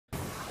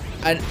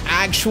an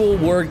actual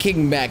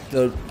working mech.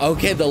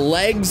 Okay, the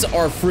legs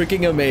are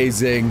freaking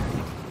amazing.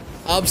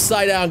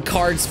 Upside down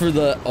carts for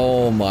the,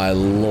 oh my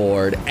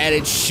lord, and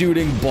it's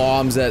shooting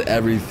bombs at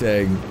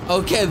everything.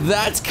 Okay,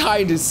 that's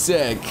kind of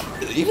sick.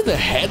 Even the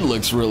head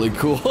looks really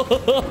cool.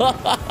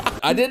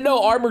 I didn't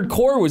know Armored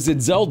Core was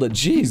in Zelda.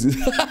 Jeez.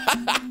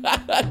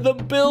 The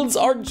builds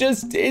are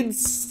just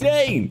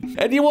insane.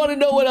 And you want to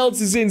know what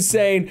else is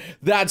insane?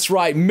 That's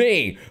right,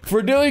 me,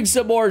 for doing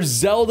some more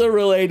Zelda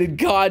related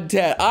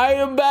content. I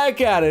am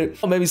back at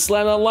it. Maybe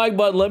slam that like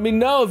button. Let me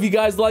know if you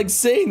guys like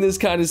seeing this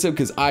kind of stuff,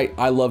 because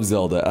I love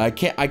Zelda.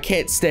 I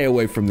can't stay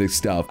away from this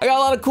stuff. I got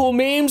a lot of cool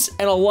memes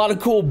and a lot of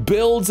cool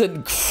builds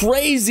and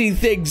crazy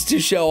things to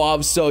show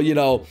off. So, you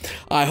know,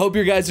 I hope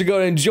you guys are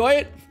going to enjoy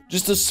it.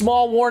 Just a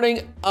small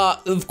warning,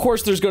 of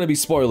course there's gonna be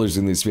spoilers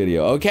in this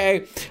video,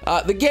 okay?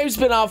 The game's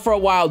been out for a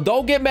while.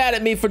 Don't get mad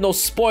at me for no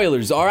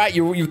spoilers, all right?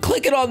 You're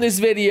clicking on this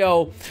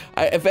video.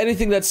 If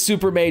anything that's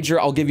super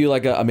major, I'll give you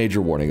like a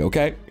major warning,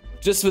 okay?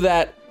 Just for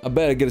that, I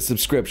better get a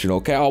subscription,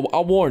 okay?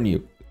 I'll warn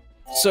you.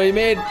 So you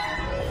made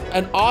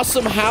an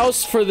awesome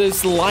house for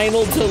this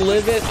Lionel to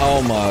live in?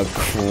 Oh my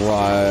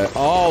Christ.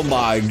 Oh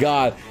my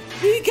God.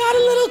 He got a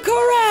little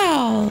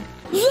corral.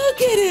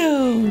 Look at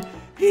him.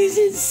 He's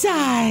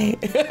inside.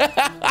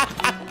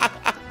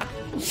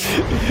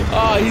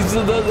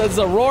 Oh, that's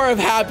a roar of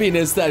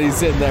happiness that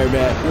he's in there,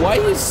 man. Why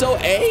are you so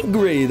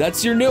angry?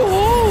 That's your new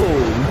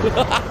home.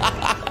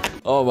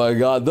 Oh my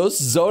God,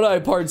 those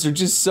Zonai parts are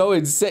just so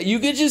insane. You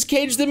can just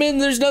cage them in,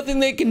 there's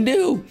nothing they can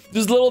do.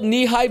 There's little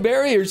knee-high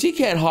barriers. He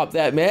can't hop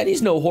that, man.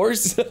 He's no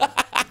horse.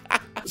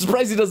 I'm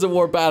surprised he doesn't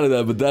warp out of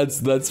that, but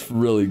that's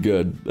really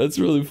good. That's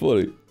really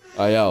funny.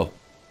 Oh, yo.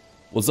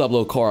 What's up,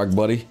 little Korok,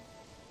 buddy?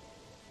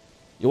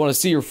 You want to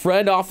see your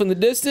friend off in the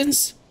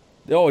distance?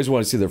 They always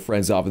want to see their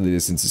friends off in the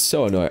distance. It's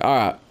so annoying. All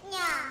right.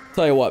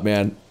 Tell you what,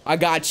 man. I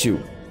got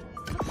you.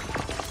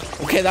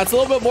 Okay, that's a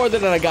little bit more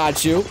than I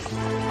got you.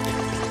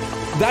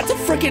 That's a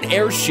freaking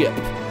airship.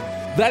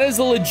 That is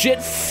a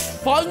legit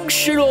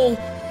functional,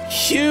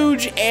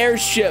 huge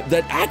airship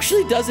that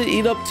actually doesn't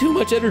eat up too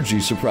much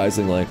energy,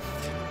 surprisingly.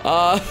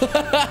 What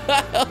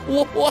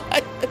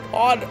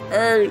on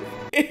earth?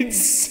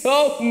 It's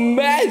so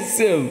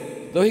massive.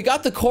 Though he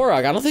got the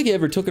Korok, I don't think he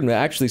ever took him to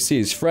actually see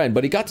his friend,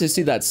 but he got to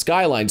see that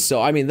skyline,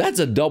 so, I mean, that's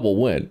a double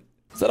win.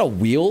 Is that a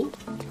wheel?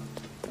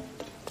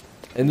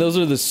 And those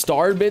are the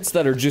star bits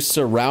that are just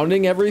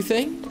surrounding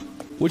everything?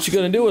 What you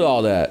gonna do with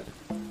all that?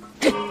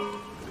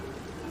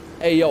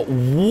 Hey, yo,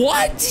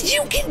 what?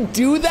 You can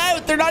do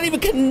that? They're not even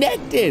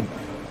connected.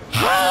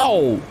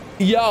 How?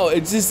 Yo,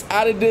 it's just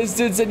at a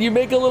distance, and you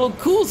make a little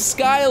cool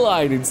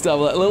skyline and stuff,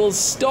 like little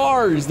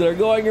stars that are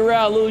going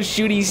around, little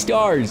shooty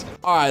stars.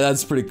 All right,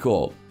 that's pretty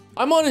cool.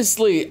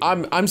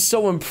 I'm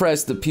so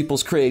impressed that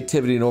people's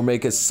creativity will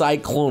make a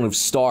cyclone of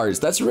stars.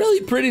 That's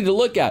really pretty to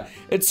look at.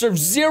 It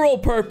serves zero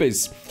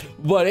purpose,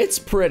 but it's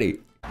pretty.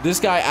 This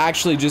guy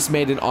actually just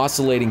made an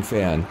oscillating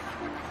fan.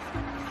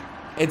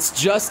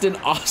 It's just an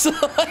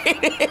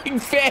oscillating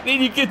fan,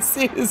 and you can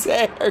see his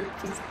hair.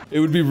 It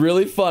would be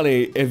really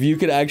funny if you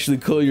could actually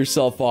cool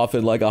yourself off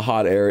in like a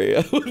hot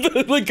area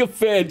with like a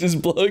fan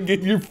just blowing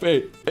in your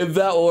face. If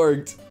that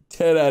worked,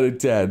 10 out of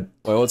 10.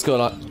 Wait, what's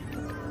going on?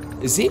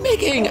 Is he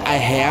making a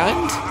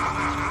hand?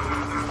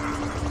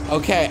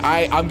 Okay,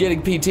 I'm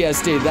getting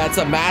PTSD. That's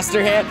a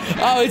master hand?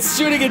 Oh, it's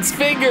shooting its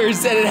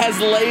fingers and it has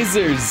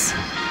lasers.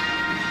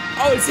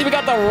 Oh, it's even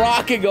got the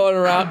rocket going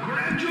around.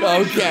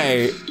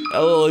 Okay,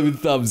 a little even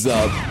thumbs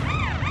up.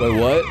 Wait,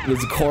 what?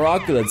 There's a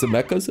Korok? That's a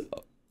mecha?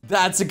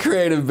 That's a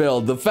creative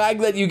build. The fact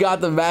that you got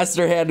the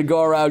master hand to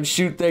go around,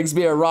 shoot things,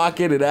 be a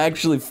rocket, and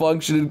actually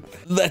function,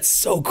 that's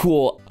so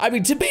cool. I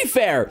mean, to be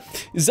fair,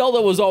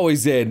 Zelda was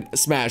always in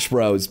Smash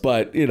Bros,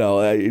 but, you know,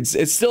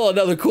 it's still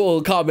another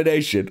cool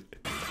combination.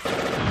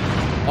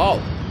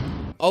 Oh,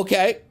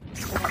 okay.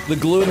 The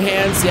gloom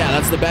hands, yeah,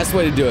 that's the best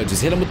way to do it.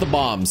 Just hit them with the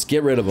bombs.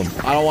 Get rid of them.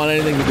 I don't want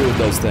anything to do with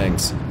those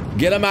things.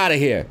 Get them out of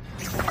here.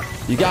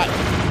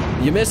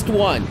 You missed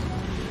one.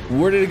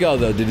 Where did it go,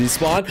 though? Did he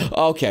spawn?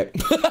 Okay.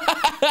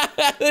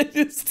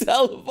 Just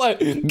teleport.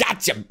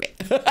 Gotcha.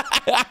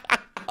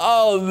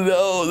 Oh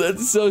no,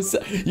 that's so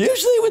sad.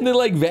 Usually when they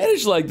like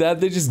vanish like that,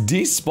 they just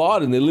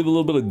despawn and they leave a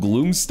little bit of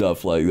gloom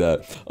stuff like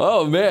that.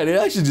 Oh man, it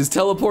actually just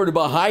teleported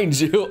behind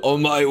you. Oh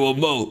my, well,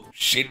 mo.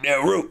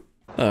 Shinaru.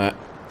 All right.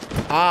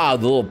 Ah,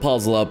 the little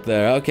puzzle up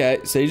there. Okay,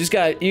 so you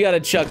gotta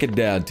chuck it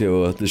down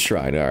to the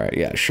shrine. All right,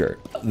 yeah, sure.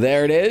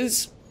 There it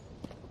is.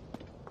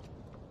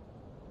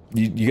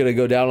 You gonna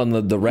go down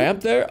on the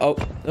ramp there? Oh,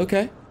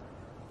 okay.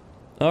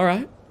 All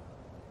right.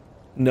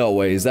 No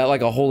way, is that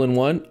like a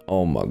hole-in-one?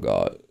 Oh my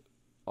god.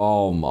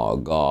 Oh my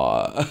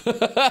god.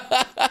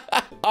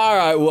 All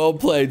right, well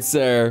played,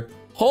 sir.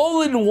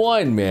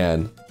 Hole-in-one,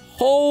 man.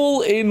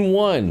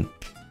 Hole-in-one.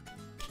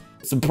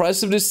 It's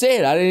impressive to say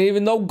it. I didn't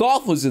even know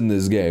golf was in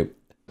this game.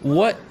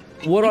 What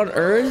on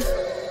earth?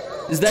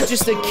 Is that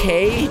just a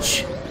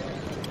cage?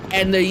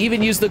 And they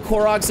even use the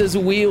Koroks as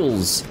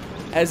wheels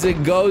as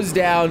it goes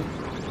down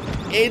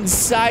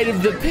inside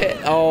of the pit.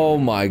 Oh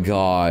my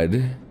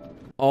god.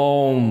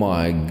 Oh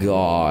my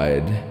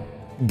god.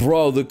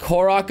 Bro, the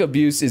Korok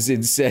abuse is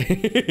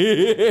insane.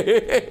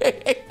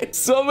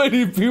 So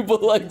many people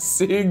like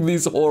seeing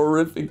these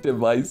horrific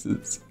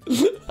devices.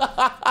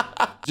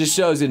 Just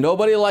shows you,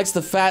 nobody likes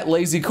the fat,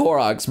 lazy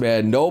Koroks,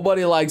 man.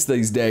 Nobody likes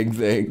these dang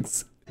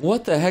things.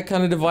 What the heck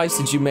kind of device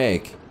did you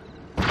make?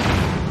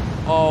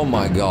 Oh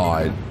my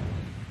god.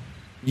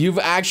 You've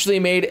actually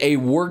made a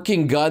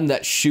working gun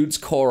that shoots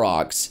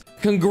Koroks.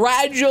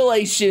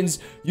 Congratulations,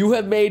 you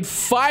have made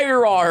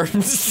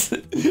firearms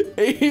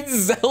in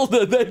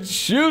Zelda that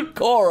shoot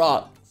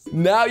Koroks.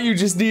 Now you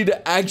just need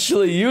to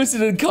actually use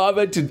it in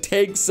combat to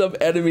take some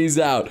enemies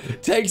out.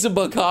 Take some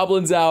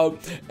bokoblins out,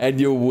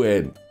 and you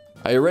win.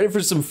 Are you ready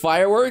for some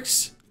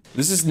fireworks?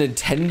 This is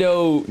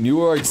Nintendo New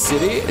York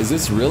City? Is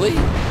this really?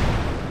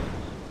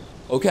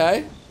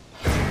 Okay.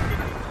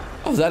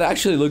 Oh, that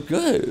actually looked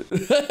good.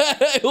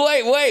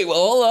 wait,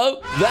 hold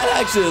up. That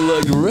actually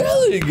looked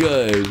really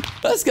good.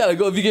 That's gotta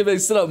go if you can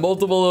set up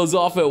multiple of those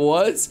off at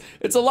once.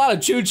 It's a lot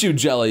of choo-choo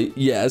jelly,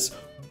 yes,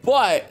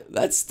 but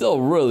that's still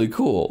really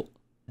cool.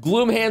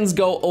 Gloom hands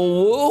go,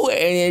 oh,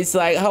 and it's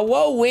like,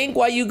 hello, Wink,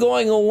 why you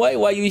going away?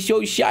 Why you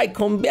so shy?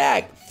 Come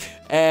back.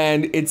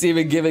 And it's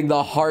even giving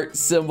the heart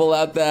symbol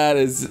out that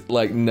is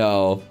like,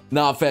 no.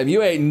 Nah, fam,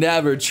 you ain't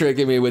never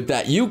tricking me with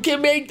that. You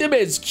can make them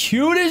as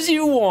cute as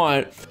you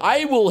want.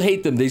 I will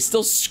hate them. They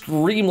still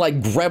scream like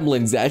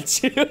gremlins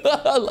at you.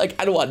 Like,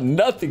 I don't want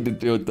nothing to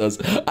do with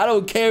those. I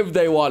don't care if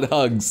they want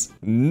hugs.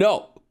 No.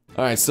 All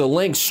right, so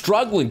Link's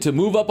struggling to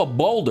move up a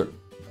boulder.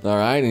 All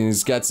right, and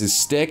he's got his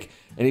stick,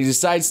 and he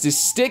decides to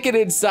stick it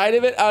inside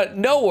of it.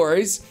 No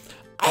worries.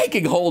 I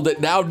can hold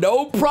it now,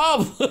 no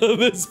problem.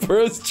 This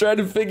bro's trying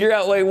to figure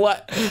out, wait,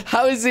 what?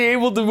 How is he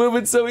able to move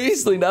it so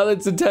easily now that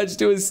it's attached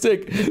to his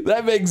stick?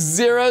 That makes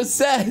 0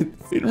 sense.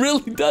 It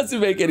really doesn't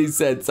make any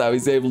sense how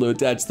he's able to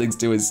attach things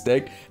to his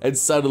stick and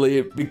suddenly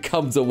it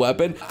becomes a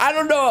weapon. I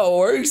don't know how it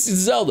works. It's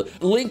Zelda.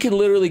 Link can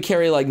literally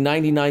carry like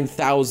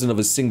 99,000 of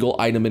a single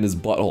item in his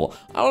butthole.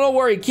 I don't know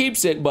where he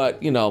keeps it,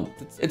 but you know,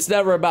 it's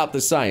never about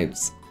the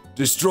science.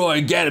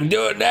 Destroy, get him,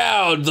 do it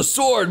now, the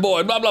sword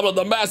boy, blah, blah, blah,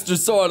 the master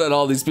sword, and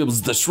all these people,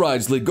 the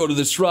shrines, Link, go to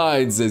the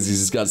shrines, as he's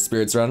just got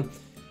spirits around him.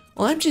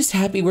 Well, I'm just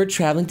happy we're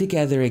traveling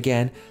together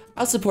again.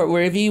 I'll support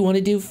wherever you want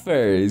to do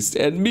first.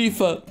 And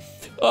Mifa,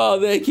 oh,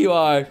 thank you,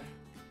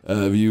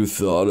 have you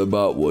thought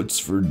about what's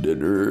for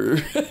dinner?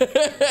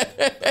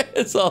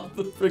 It's all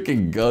the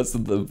freaking ghosts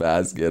of the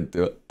past get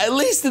to it. At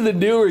least in the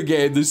newer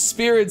game, the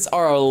spirits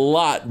are a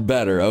lot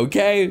better,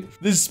 okay?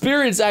 The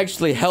spirits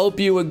actually help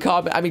you in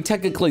combat. I mean,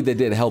 technically they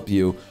did help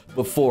you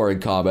before in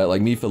combat.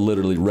 Like Mifa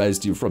literally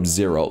rezzed you from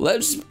 0.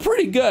 That's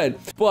pretty good.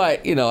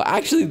 But, you know,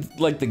 actually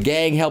like the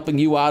gang helping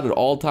you out at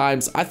all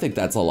times, I think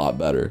that's a lot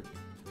better.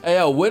 Hey,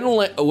 yo, Wind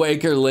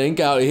Waker Link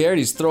out here, and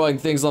he's throwing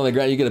things on the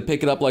ground. You're gonna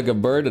pick it up like a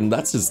bird, and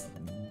that's just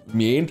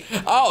mean.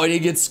 Oh, and he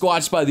gets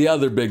squashed by the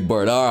other big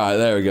bird. All right,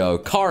 there we go.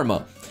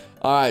 Karma.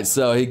 All right,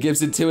 so he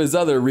gives it to his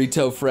other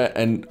Rito friend.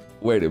 And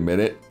wait a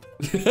minute.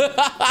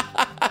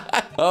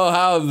 Oh,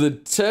 how the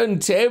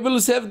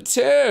turntables have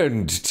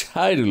turned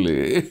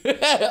tidily.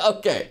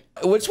 Okay,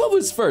 which one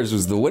was first?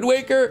 Was the Wind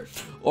Waker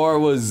or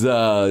was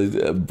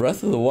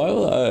Breath of the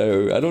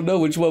Wild? I don't know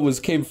which one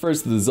came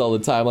first in the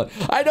Zelda timeline.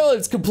 I know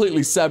it's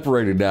completely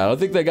separated now. I don't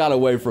think they got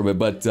away from it,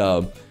 but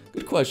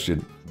good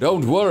question.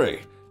 Don't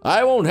worry.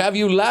 I won't have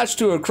you latched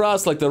to a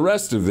cross like the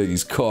rest of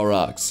these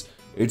Koroks.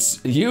 It's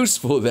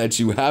useful that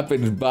you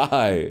happened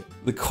by.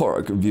 The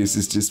Korok abuse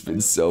has just been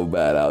so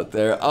bad out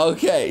there.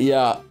 Okay,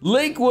 yeah.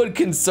 Link would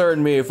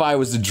concern me if I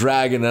was a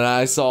dragon and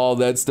I saw all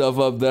that stuff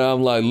up there.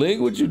 I'm like,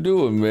 Link, what you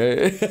doing,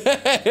 man?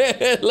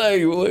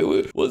 Like,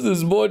 what's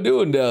this boy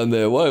doing down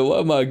there? Why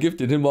am I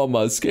gifting him on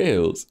my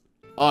scales?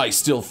 I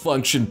still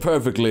function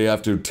perfectly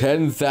after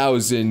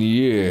 10,000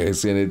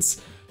 years, and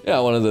it's... yeah,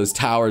 one of those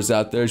towers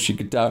out there, she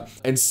could tower.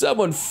 And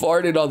someone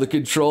farted on the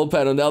control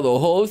panel. Now the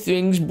whole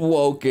thing's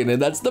broken. And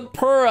that's the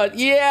Pura.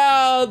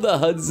 Yeah, the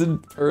Hudson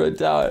Pura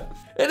Tower.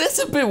 And it's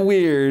a bit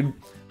weird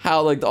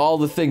how like all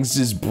the things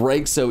just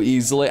break so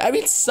easily. I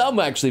mean, some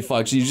actually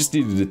function. You just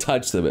needed to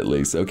touch them at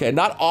least, okay?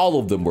 Not all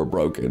of them were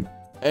broken.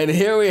 And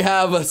here we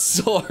have a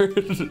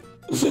sword.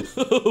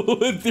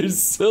 With your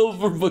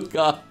silver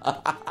macaw.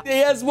 He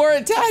has more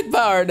attack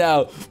power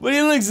now, but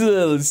he looks a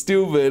little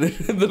stupid.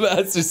 The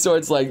Master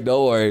Sword's like,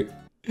 don't worry,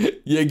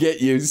 you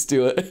get used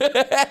to it.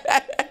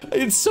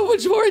 It's so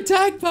much more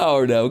attack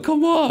power now,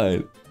 come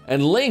on.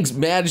 And Link's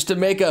managed to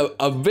make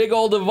a big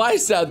old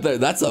device out there.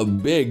 That's a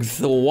big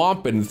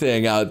thwomping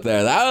thing out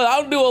there.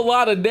 That'll do a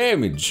lot of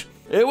damage.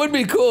 It would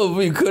be cool if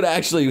we could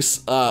actually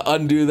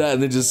undo that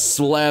and then just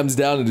slams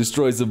down and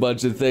destroys a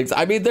bunch of things.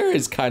 I mean, there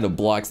is kind of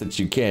blocks that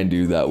you can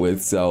do that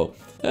with, so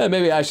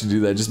maybe I should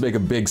do that. Just make a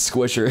big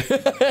squisher.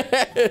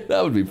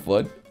 That would be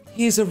fun.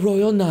 He is a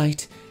royal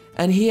knight,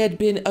 and he had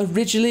been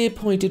originally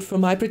appointed for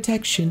my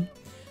protection.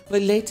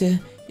 But later,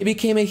 he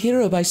became a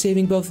hero by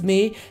saving both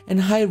me and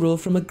Hyrule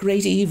from a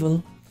great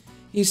evil.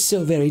 He's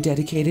so very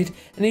dedicated,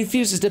 and he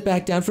refuses to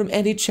back down from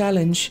any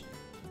challenge.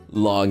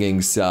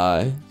 Longing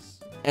sigh.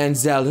 And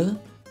Zelda,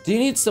 Do you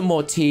need some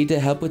more tea to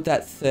help with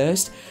that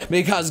thirst?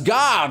 Because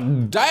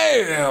god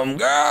damn,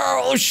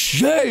 girl,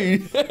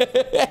 shit.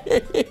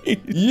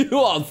 You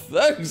are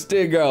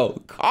thirsty, girl.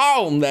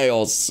 Calm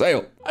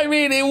yourself. I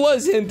mean, it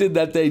was hinted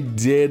that they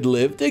did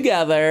live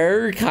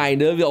together,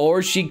 kind of,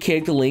 or she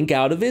kicked Link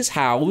out of his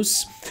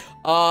house,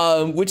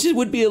 which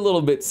would be a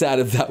little bit sad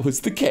if that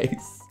was the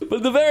case. But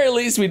at the very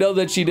least, we know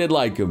that she did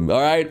like him, all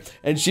right?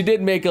 And she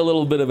did make a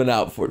little bit of an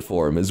outfit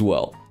for him as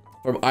well.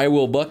 From I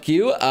Will Buck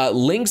You,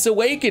 Link's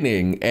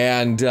Awakening.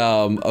 And,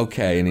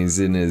 okay, and he's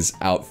in his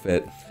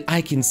outfit.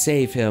 I can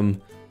save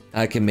him.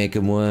 I can make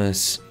him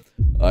worse.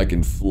 I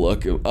can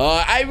fluck him.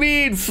 I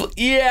mean,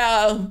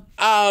 yeah.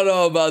 I don't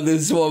know about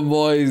this one,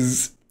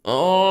 boys.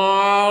 Oh,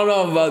 I don't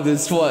know about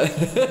this one.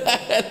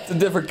 It's a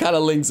different kind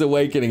of Link's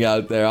Awakening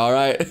out there, all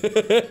right?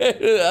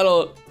 I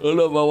don't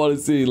know if I want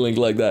to see Link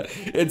like that.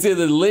 It's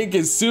either Link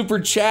is super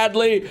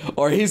Chadley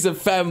or he's a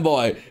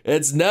femboy.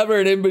 It's never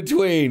an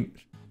in-between.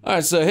 All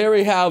right, so here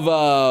we have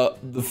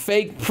the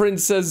fake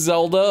Princess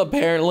Zelda,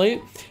 apparently,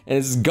 and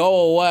it's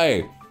go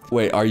away.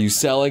 Wait, are you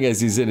selling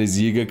as he's in his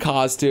Yiga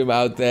costume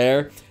out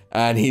there?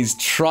 And he's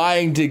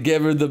trying to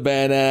give her the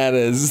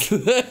bananas.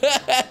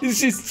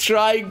 She's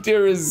trying to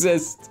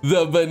resist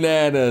the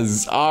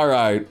bananas. All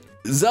right.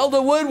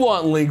 Zelda would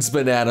want Link's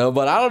banana,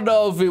 but I don't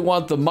know if we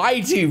want the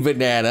mighty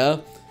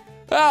banana.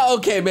 Well,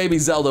 okay, maybe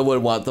Zelda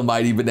would want the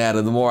mighty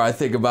banana the more I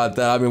think about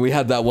that. I mean, we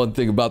had that one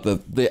thing about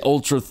the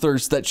ultra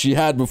thirst that she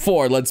had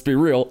before, let's be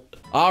real.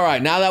 All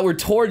right, now that we're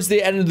towards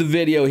the end of the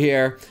video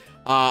here,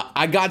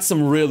 I got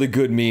some really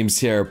good memes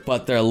here,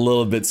 but they're a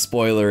little bit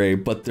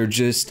spoilery, but they're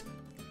just,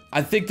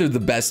 I think they're the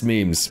best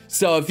memes.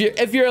 So if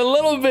you're a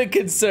little bit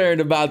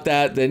concerned about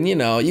that, then, you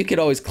know, you could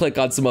always click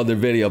on some other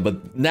video,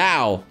 but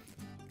now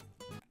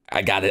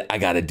I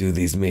gotta do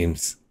these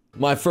memes.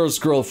 My first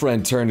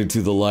girlfriend turned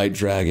into the light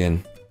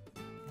dragon.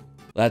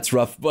 That's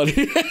rough,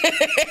 buddy.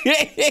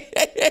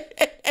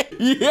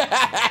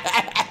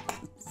 Yes!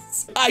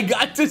 I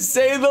got to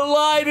say the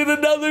line in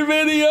another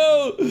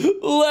video!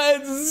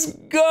 Let's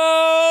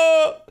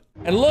go!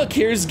 And look,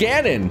 here's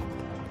Ganon.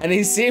 And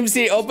he seems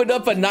he opened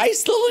up a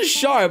nice little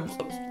shop.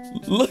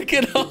 Look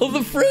at all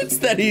the fruits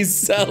that he's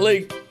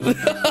selling.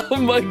 Oh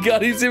my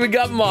god, he's even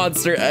got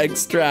monster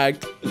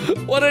extract.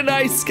 What a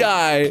nice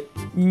guy.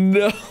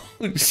 No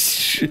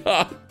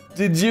shot.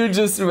 Did you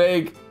just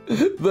make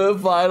the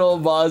final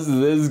boss of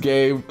this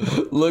game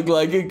look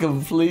like a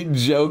complete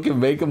joke and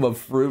make him a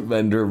fruit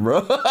vendor,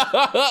 bro?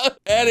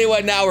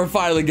 Anyway, now we're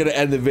finally gonna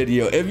end the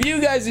video. If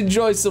you guys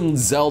enjoy some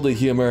Zelda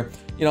humor,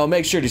 you know,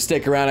 make sure to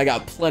stick around. I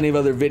got plenty of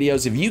other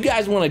videos if you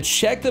guys want to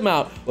check them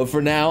out. But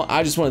for now,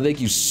 I just want to thank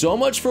you so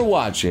much for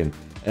watching.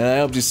 And I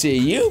hope to see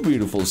you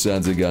beautiful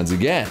sons of guns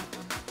again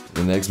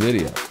in the next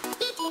video.